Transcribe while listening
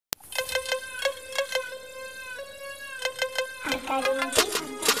She is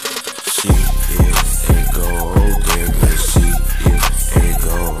a gold digger. She is a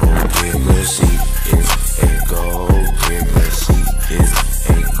gold digger. She is a gold digger. She is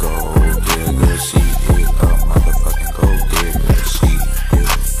a gold digger. She is a motherfucking gold digger. She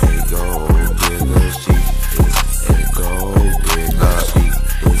is a gold digger. She is a gold digger. She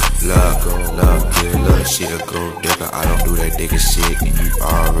is love digger. She a gold digger. I don't do that digger shit, and you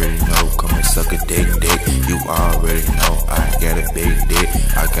already know. Come and suck a dick. You already know I got a big dick.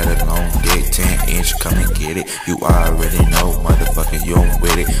 I got a long dick, 10-inch. Come and get it. You already know, motherfucker. You I'm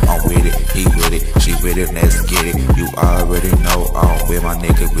with it. I'm with it. He with it. She with it. Let's get it. You already know I'm with my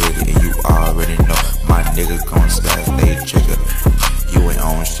nigga with it, and you already know my niggas gon' slap they trigger. You ain't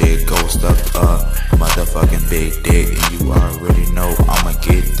on shit. Go stuck up, motherfucking big dick, and you already know I'ma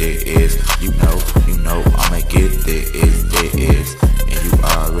get this. You know I'ma get this. And you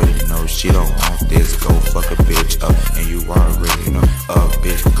already know she don't want this. Go fuck a bitch up, and you already know a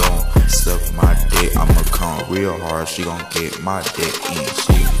bitch gon' suck my dick. I'ma come real hard, she gon' get my dick in.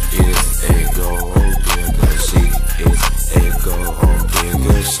 She is a gold digger. She is a gold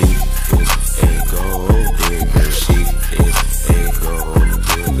digger. She is a gold digger. She is a gold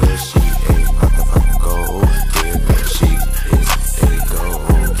digger. She a motherfucking gold digger. She is a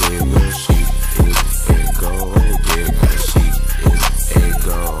gold digger. She is a gold digger. She is a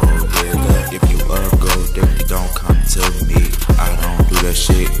gold digger. If you a gold digger, don't come to me. I don't do that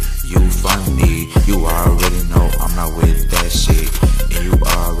shit. You funny. You already know I'm not with that shit, and you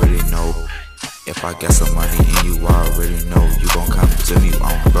already know if I got some money, and you already know you gon' come to me.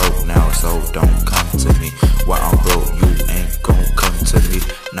 I'm broke now, so don't come to me. While I'm broke, you ain't gon' come to me.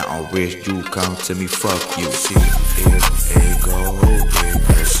 Now I'm rich, you come to me. Fuck you. She is a gold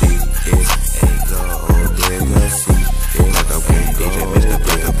digger. She is a gold digger. She is like a game DJ, Mr.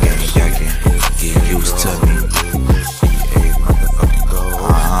 Breaker, game jacking. Get used to me. She a motherfucking gold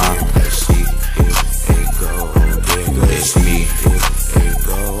digger. She is a gold digger. It's me. A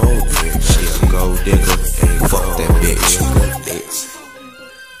gold digger. She a gold digger. Fuck that bitch.